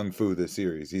Kung Fu, the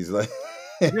series. He's like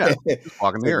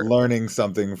walking the earth, learning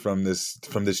something from this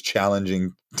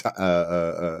challenging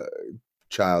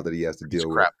child that he has to deal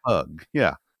with. Crap pug.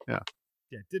 Yeah.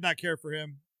 Did not care for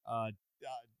him.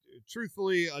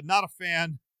 truthfully, not a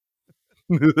fan.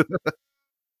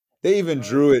 They even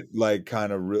drew it like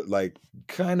kind of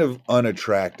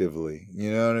unattractively.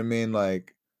 You know what I mean?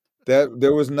 Like that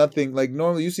there was nothing like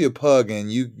normally you see a pug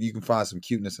and you can find some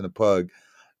cuteness in a pug.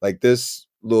 Like this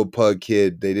little pug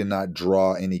kid, they did not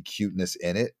draw any cuteness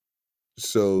in it.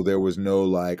 So there was no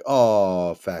like,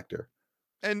 oh factor.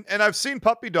 And I've seen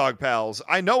Puppy Dog Pals.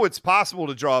 I know it's possible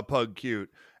to draw a pug cute.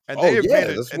 And Oh they have yeah, made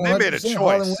it, that's and they made a 100%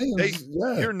 Harlan choice. Williams.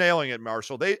 Yeah. You're nailing it,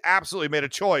 Marshall. They absolutely made a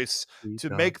choice to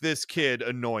dog. make this kid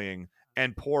annoying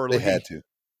and They poorly had to.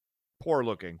 poor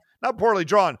looking. Not poorly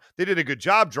drawn. They did a good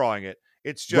job drawing it.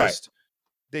 It's just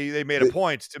they made a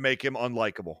point to make him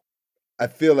unlikable. I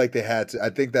feel like they had to. I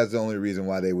think that's the only reason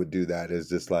why they would do that is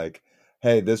just like,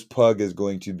 hey, this pug is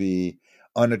going to be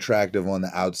unattractive on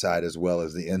the outside as well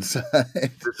as the inside.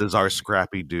 This is our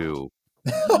Scrappy Doo.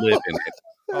 Live in it.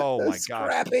 Oh my gosh.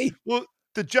 Scrappy. Well,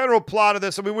 the general plot of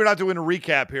this, I mean, we're not doing a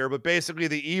recap here, but basically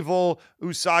the evil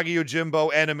Usagi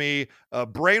Yojimbo enemy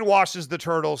brainwashes the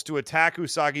turtles to attack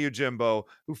Usagi Yojimbo,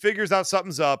 who figures out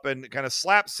something's up and kind of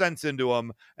slaps sense into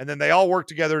him, and then they all work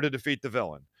together to defeat the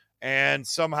villain and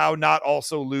somehow not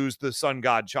also lose the sun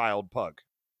god child pug.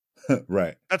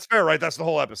 Right. That's fair, right? That's the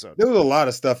whole episode. There was a lot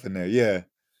of stuff in there. Yeah.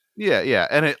 Yeah,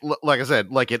 and it, like I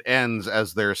said, like it ends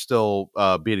as they're still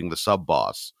beating the sub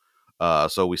boss.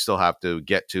 So we still have to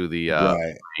get to the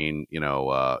Right. main,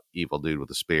 evil dude with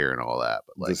the spear and all that.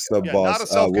 But The like, sub Yeah, boss. not a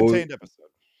self-contained episode.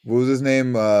 What was his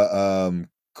name?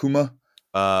 Kuma?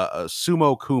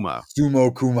 Sumo Kuma,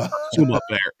 Sumo Kuma.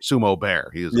 Sumo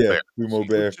Bear. He is a Yeah. bear. Sumo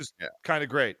Bear. Which is kind of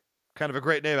great. Kind of a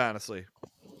great name, honestly.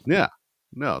 Yeah,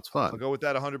 no, it's I'll fun. go with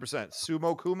that 100%.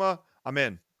 Sumo Kuma, I'm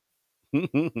in.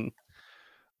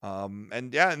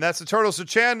 And that's the turtle. So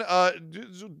Chan,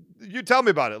 you tell me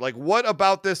about it. Like, what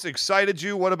about this excited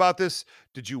you? What about this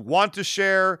did you want to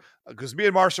share? Because me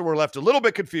and Marshall were left a little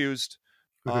bit confused,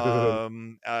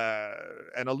 and a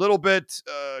little bit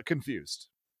confused.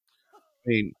 I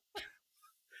mean,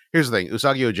 here's the thing: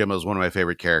 Usagi Yojimbo is one of my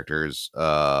favorite characters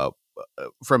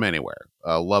from anywhere.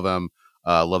 Love him.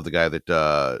 Love the guy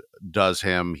that does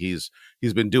him. He's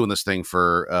been doing this thing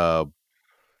for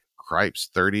cripes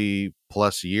 30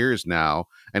 plus years now,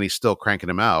 and he's still cranking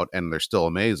them out, and they're still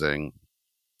amazing.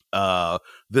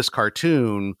 This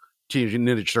cartoon, Teenage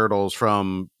Ninja Turtles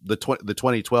from the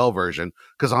 2012 version,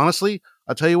 because honestly,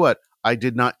 I'll tell you what, I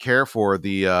did not care for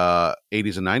the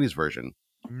 80s and 90s version.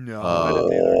 No, I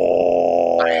didn't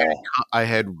either. I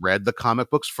had read the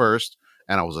comic books first,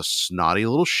 and I was a snotty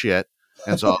little shit,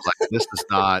 and so I was like, "This is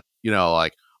not,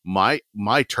 like my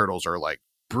turtles are like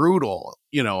brutal,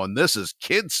 and this is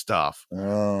kid stuff."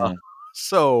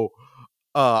 So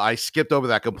I skipped over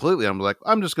that completely. I'm like,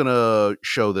 I'm just gonna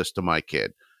show this to my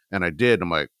kid, and I did. I'm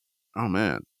like, oh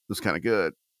man, this is kind of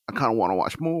good. I kind of want to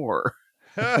watch more.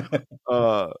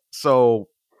 So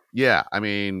yeah, I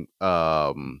mean,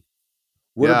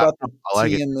 What about the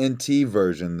like TMNT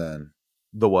version then?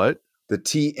 The what? The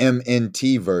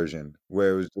TMNT version,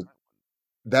 where it was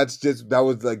that's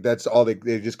all they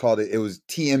just called it. It was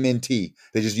TMNT.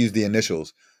 They just used the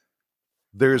initials.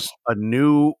 There's a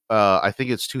new I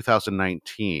think it's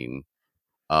 2019.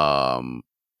 And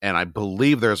I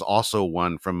believe there's also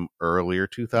one from earlier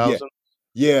 2000.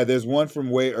 Yeah, there's one from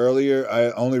way earlier.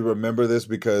 I only remember this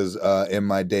because in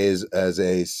my days as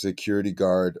a security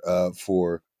guard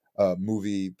for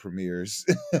movie premieres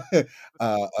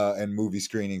and movie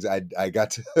screenings, I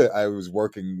was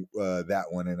working that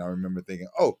one, and I remember thinking,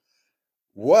 oh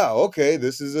wow, okay,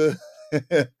 this is a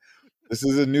this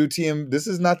is a new team. This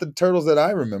is not the Turtles that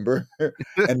I remember.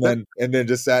 and then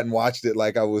just sat and watched it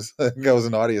like I was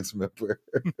an audience member.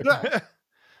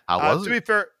 To be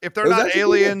fair, if they're not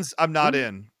aliens, I'm not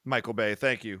in. Michael Bay,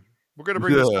 thank you. We're going to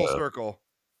bring this full circle.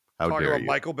 How Talk dare about you.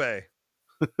 Michael Bay.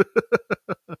 Because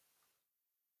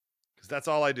that's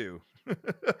all I do.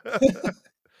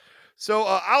 So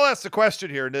I'll ask the question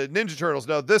here. The Ninja Turtles.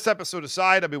 Now, this episode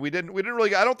aside, I mean, we didn't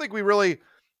really. I don't think we really,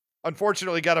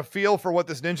 unfortunately, got a feel for what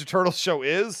this Ninja Turtles show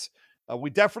is. We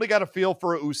definitely got a feel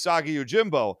for Usagi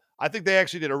Yojimbo. I think they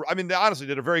actually they honestly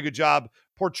did a very good job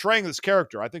portraying this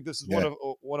character. I think this is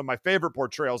one of my favorite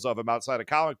portrayals of him outside of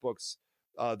comic books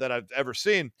that I've ever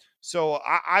seen. So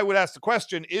I would ask the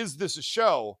question: is this a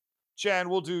show? Chan,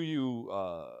 we'll do you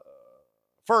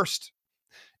first.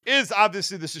 Is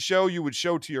obviously this a show you would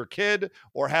show to your kid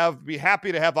or be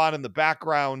happy to have on in the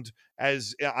background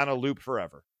as on a loop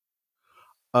forever?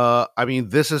 I mean,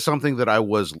 this is something that I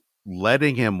was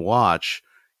letting him watch,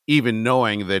 even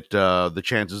knowing that the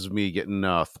chances of me getting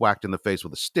thwacked in the face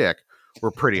with a stick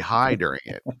were pretty high during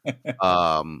it.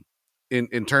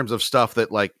 In terms of stuff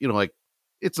that like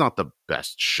it's not the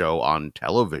best show on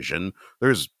television.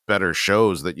 There's better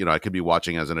shows that I could be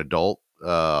watching as an adult.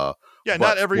 Yeah, but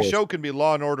not every for- show can be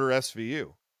Law and Order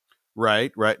SVU.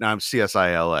 Right now I'm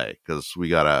CSI LA because we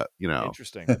gotta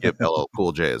Interesting. give LL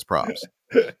Cool J his props.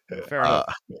 Fair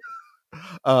enough.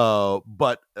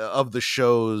 But of the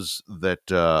shows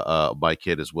that my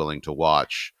kid is willing to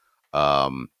watch,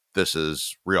 this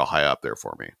is real high up there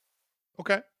for me.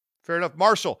 Okay, fair enough.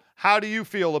 Marshall, how do you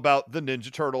feel about the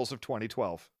Ninja Turtles of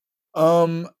 2012?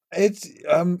 It's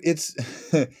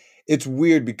it's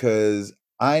weird because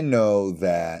I know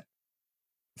that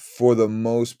for the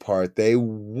most part they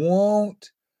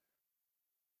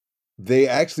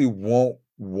actually won't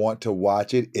want to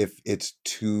watch it if it's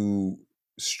too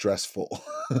stressful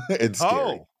and scary.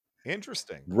 Oh,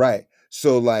 interesting. Right.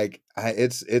 So like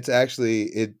it's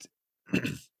actually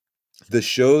the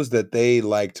shows that they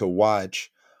like to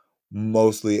watch,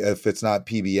 mostly if it's not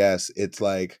PBS, it's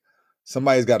like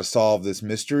somebody's got to solve this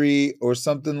mystery or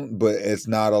something, but it's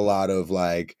not a lot of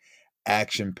like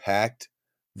action-packed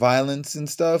violence and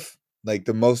stuff. Like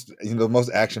the most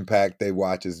action packed they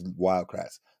watch is Wild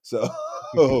Kratts. So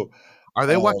Are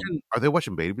they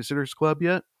watching Babysitter's Club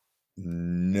yet?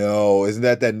 no, is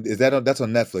that that's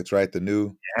on Netflix, right? The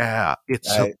new. Yeah,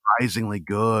 it's surprisingly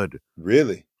good.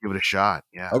 Really? Give it a shot.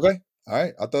 Yeah. Okay. All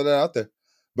right. I'll throw that out there.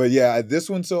 But yeah, this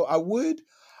one, so I would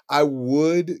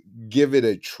give it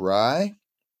a try,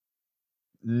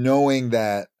 knowing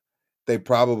that they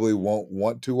probably won't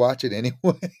want to watch it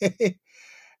anyway.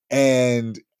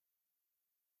 And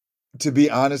to be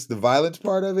honest, the violence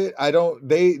part of it,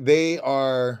 they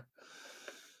are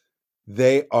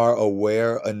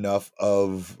aware enough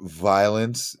of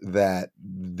violence that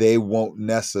they won't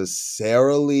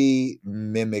necessarily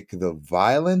mimic the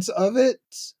violence of it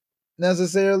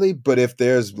necessarily, but if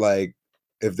there's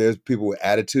people with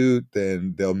attitude,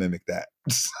 then they'll mimic that.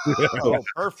 Oh,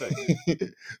 perfect.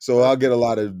 So I'll get a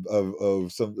lot of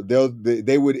some.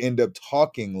 They would end up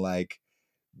talking like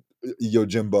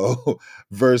Yojimbo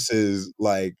versus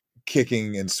like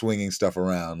kicking and swinging stuff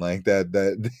around like that.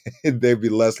 They'd be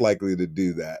less likely to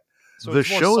do that. So The it's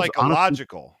more show is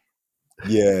psychological.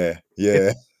 Yeah.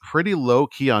 Pretty low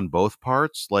key on both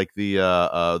parts. Like they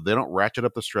don't ratchet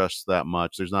up the stress that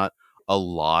much. There's not a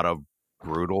lot of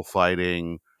brutal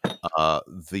fighting.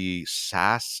 The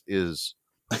sass is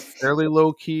fairly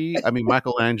low key. I mean,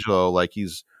 Michelangelo, like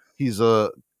he's a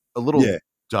little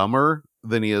dumber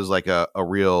than he is like a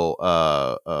real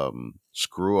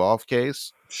screw off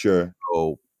case. Sure.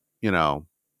 So I don't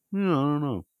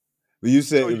know. But you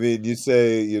say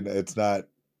it's not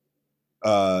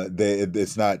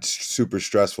it's not super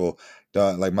stressful.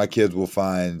 Like my kids will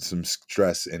find some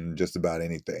stress in just about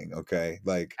anything. Okay,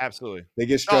 like absolutely, they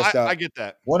get stressed out. I get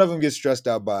that. One of them gets stressed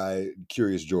out by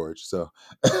Curious George. So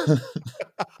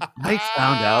I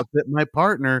found out that my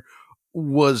partner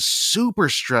was super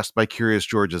stressed by Curious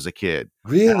George as a kid.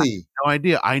 Really? No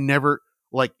idea. I never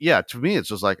to me it's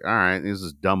just like, all right, these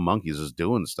is dumb monkeys just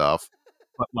doing stuff.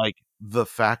 But like the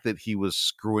fact that he was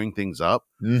screwing things up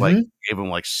like gave him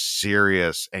like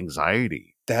serious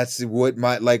anxiety. That's what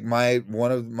one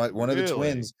of the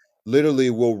twins literally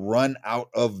will run out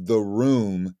of the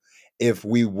room if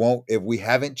we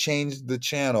haven't changed the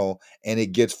channel and it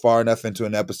gets far enough into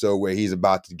an episode where he's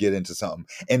about to get into something.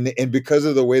 And because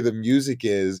of the way the music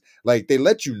is, like they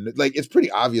let you like it's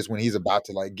pretty obvious when he's about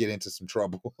to like get into some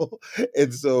trouble.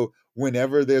 And so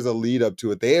whenever there's a lead up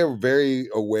to it, they are very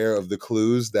aware of the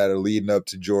clues that are leading up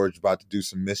to George about to do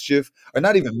some mischief, or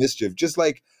not even mischief, just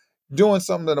like doing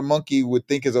something that a monkey would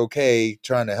think is okay,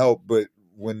 trying to help, but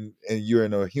when you're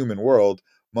in a human world,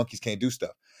 monkeys can't do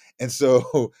stuff. And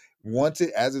so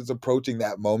as it's approaching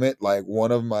that moment, like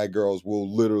one of my girls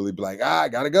will literally be like, I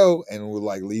gotta go, and will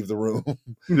like leave the room.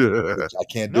 I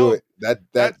can't do it.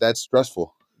 That's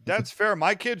stressful. That's fair.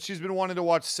 My kid, she's been wanting to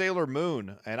watch Sailor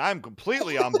Moon, and I'm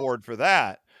completely on board for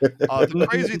that. The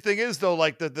crazy thing is, though,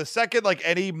 like the second like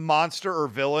any monster or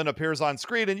villain appears on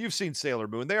screen, and you've seen Sailor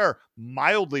Moon, they are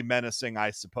mildly menacing, I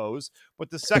suppose.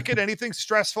 But the second anything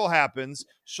stressful happens,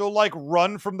 she'll like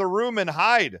run from the room and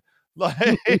hide.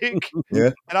 Like,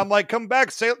 and I'm like, come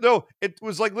back. No, it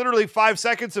was like literally 5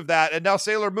 seconds of that. And now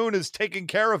Sailor Moon is taking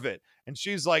care of it. And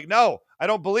she's like, no, I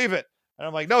don't believe it. And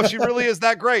I'm like, no, she really is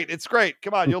that great. It's great.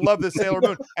 Come on. You'll love this Sailor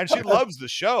Moon. And she loves the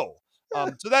show.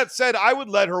 So that said, I would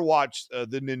let her watch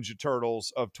the Ninja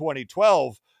Turtles of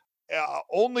 2012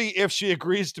 only if she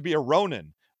agrees to be a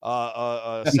Ronin,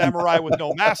 a samurai with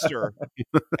no master,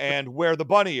 and wear the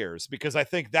bunny ears, because I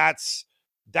think that's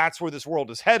where this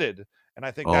world is headed. And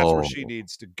I think that's where she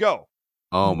needs to go.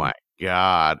 Oh my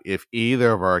God. If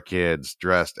either of our kids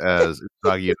dressed as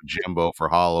Usagi Yojimbo for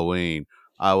Halloween,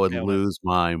 I would lose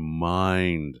my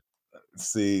mind.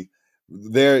 See,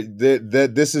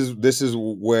 this is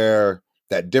where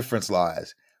that difference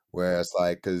lies. Where it's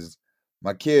like, because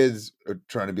my kids are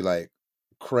trying to be like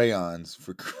crayons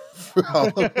for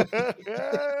Halloween.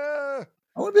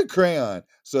 I want to be a crayon.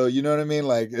 So you know what I mean?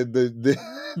 Like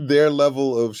their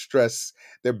level of stress,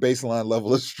 their baseline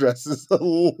level of stress is a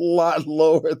lot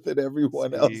lower than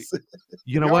everyone else.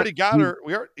 You know we what? already got her.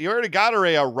 You already got her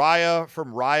a Raya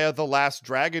from Raya the Last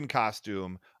Dragon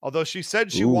costume. Although she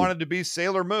said she Ooh. wanted to be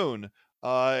Sailor Moon.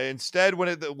 Instead,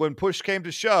 when push came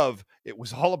to shove, it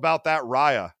was all about that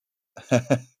Raya.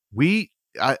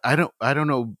 I don't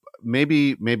know.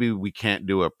 Maybe we can't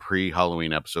do a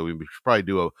pre-Halloween episode. We should probably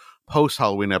do a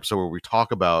post-Halloween episode where we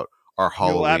talk about our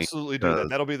Halloween. We'll absolutely do that.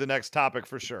 That'll be the next topic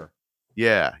for sure.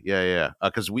 Yeah.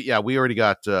 Because we already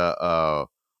got our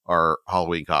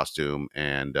Halloween costume,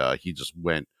 and he just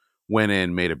went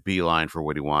in, made a beeline for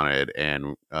what he wanted,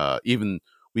 and even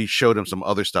we showed him some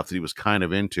other stuff that he was kind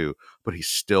of into, but he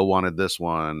still wanted this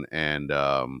one, and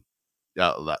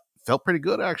that felt pretty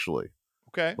good actually.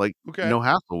 Okay. Like, no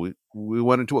hassle. We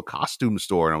went into a costume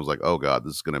store, and I was like, oh god,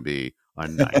 this is gonna be a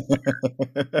nightmare.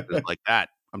 Just like that,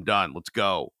 I'm done. Let's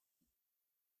go.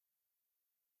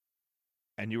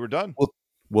 And you were done.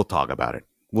 We'll talk about it.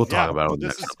 We'll talk about it.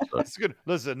 This is good.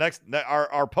 Listen,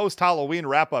 our post Halloween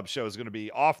wrap up show is going to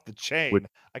be off the chain.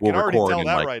 I can already tell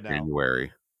that right now.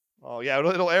 January. Oh yeah,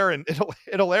 it'll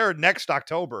air next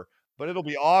October, but it'll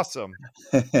be awesome.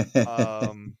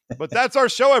 But that's our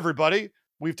show, everybody.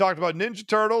 We've talked about Ninja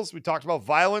Turtles. We talked about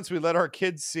violence we let our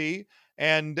kids see.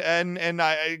 And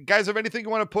guys, have anything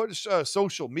you want to put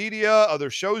social media,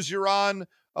 other shows you're on?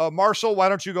 Marshall, why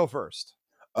don't you go first?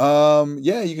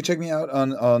 Yeah, you can check me out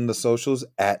on the socials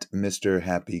at Mr.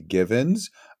 Happy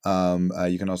Givens.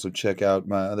 You can also check out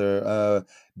my other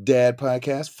dad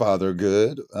podcast, Father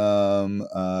Good.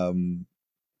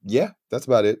 Yeah, that's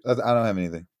about it. I don't have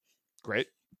anything. Great.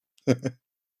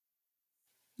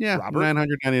 Yeah, Robert?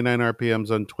 999 RPMs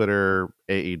on Twitter.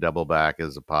 AE Double Back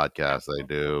is a podcast they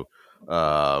do.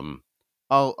 I'll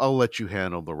let you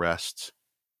handle the rest.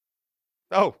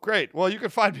 Oh, great. Well, you can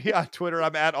find me on Twitter.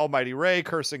 I'm at Almighty Ray,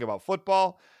 cursing about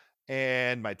football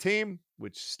and my team,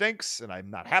 which stinks, and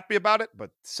I'm not happy about it, but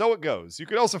so it goes. You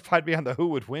can also find me on the Who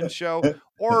Would Win show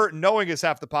or Knowing Is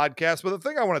Half the Podcast. But the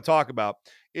thing I want to talk about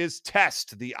is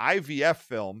Test, the IVF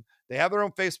film. They have their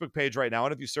own Facebook page right now,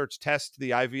 and if you search Test, the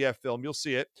IVF film, you'll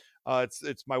see it.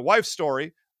 It's my wife's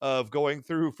story of going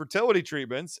through fertility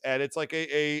treatments, and it's like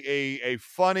a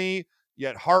funny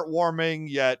yet heartwarming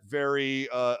yet very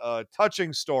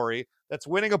touching story that's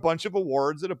winning a bunch of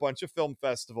awards at a bunch of film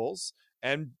festivals,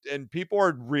 and people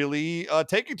are really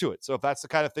taking to it. So if that's the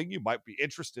kind of thing you might be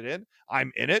interested in,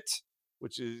 I'm in it,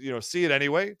 which is, see it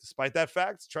anyway, despite that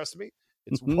fact. Trust me,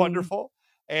 it's wonderful.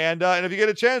 And if you get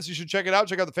a chance, you should check it out.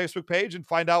 Check out the Facebook page and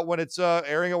find out when it's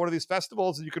airing at one of these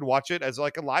festivals, and you can watch it as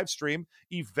like a live stream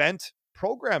event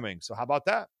programming. So how about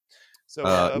that?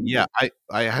 So yeah,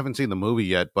 I haven't seen the movie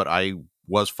yet, but I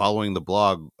was following the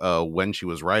blog when she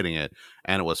was writing it,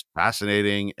 and it was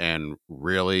fascinating and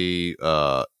really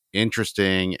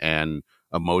interesting and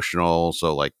emotional.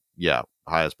 So like, yeah,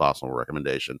 highest possible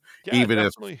recommendation. Yeah, even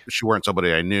definitely. if she weren't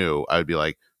somebody I knew, I'd be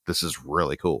like, this is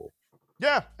really cool.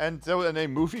 Yeah, and a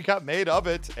movie got made of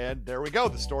it, and there we go,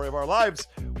 the story of our lives,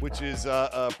 which is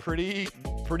pretty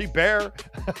bare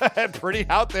and pretty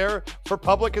out there for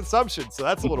public consumption. So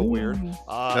that's a little weird.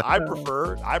 I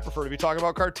prefer to be talking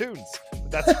about cartoons.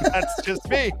 But that's just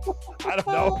me. I don't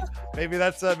know. Maybe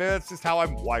that's just how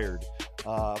I'm wired.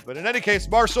 But in any case,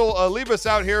 Marshall, leave us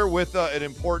out here with an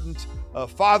important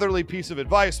fatherly piece of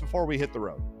advice before we hit the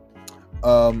road.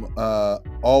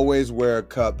 Always wear a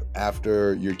cup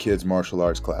after your kid's martial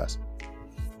arts class.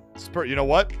 You know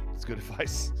what? It's good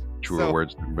advice. Truer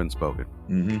words have been spoken.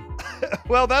 Mm-hmm.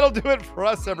 Well, that'll do it for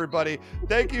us, everybody.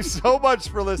 Thank you so much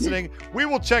for listening. We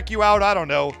will check you out, I don't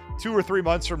know, 2 or 3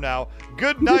 months from now.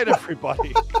 Good night,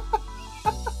 everybody.